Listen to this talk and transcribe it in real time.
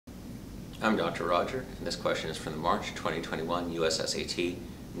I'm Dr. Roger, and this question is from the March 2021 USSAT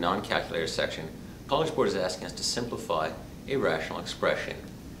non-calculator section. College Board is asking us to simplify a rational expression.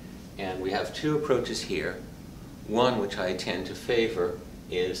 And we have two approaches here. One, which I tend to favor,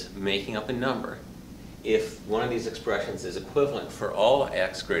 is making up a number. If one of these expressions is equivalent for all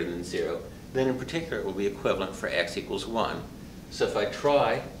x greater than 0, then in particular it will be equivalent for x equals 1. So if I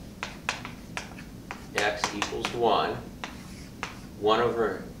try x equals 1, 1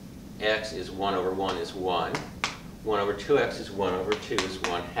 over x is 1 over 1 is 1. 1 over 2x is 1 over 2 is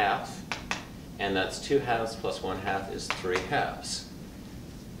 1/2. And that's 2/2 plus 1/2 is 3/2.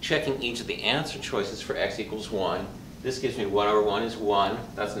 Checking each of the answer choices for x equals 1, this gives me 1 over 1 is 1.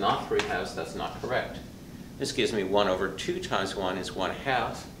 That's not 3/2, that's not correct. This gives me 1 over 2 times 1 is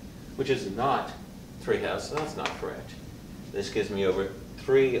 1/2, which is not 3/2, so that's not correct. This gives me over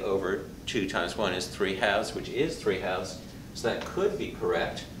 3 over 2 times 1 is 3/2, which is 3/2, so that could be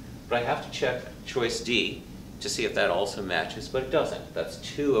correct. But I have to check choice D to see if that also matches, but it doesn't. That's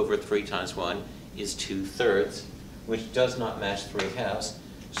 2 over 3 times 1 is 2/3, which does not match 3/2,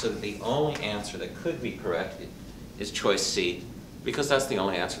 so that the only answer that could be correct is choice C, because that's the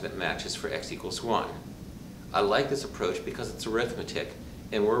only answer that matches for x equals 1. I like this approach because it's arithmetic,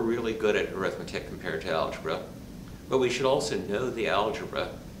 and we're really good at arithmetic compared to algebra, but we should also know the algebra,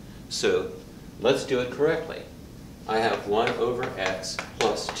 so let's do it correctly. I have 1 over x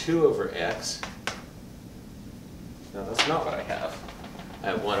plus 2 over x. No, that's not what I have. I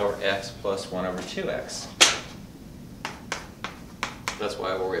have 1 over x plus 1 over 2x. That's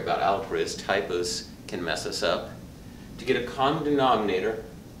why I worry about algebra, is typos can mess us up. To get a common denominator,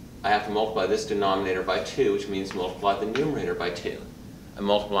 I have to multiply this denominator by 2, which means multiply the numerator by 2. I'm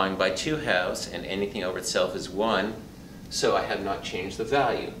multiplying by 2/2, and anything over itself is 1, so I have not changed the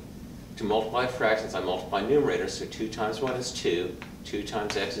value. To multiply fractions, I multiply numerators, so 2 times 1 is 2, 2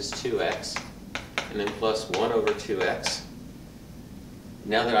 times x is 2x, and then plus 1 over 2x.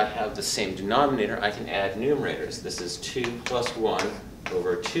 Now that I have the same denominator, I can add numerators. This is 2 plus 1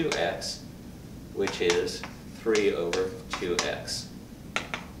 over 2x, which is 3 over 2x.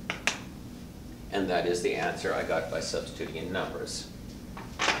 And that is the answer I got by substituting in numbers.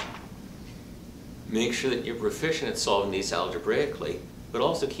 Make sure that you're proficient at solving these algebraically, but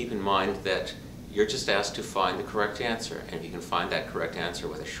also keep in mind that you're just asked to find the correct answer. And if you can find that correct answer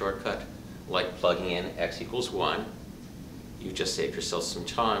with a shortcut, like plugging in x equals 1, you've just saved yourself some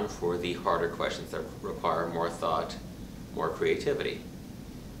time for the harder questions that require more thought, more creativity.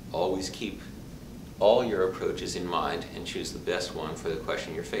 Always keep all your approaches in mind and choose the best one for the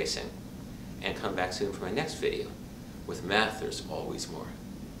question you're facing. And come back soon for my next video. With math, there's always more.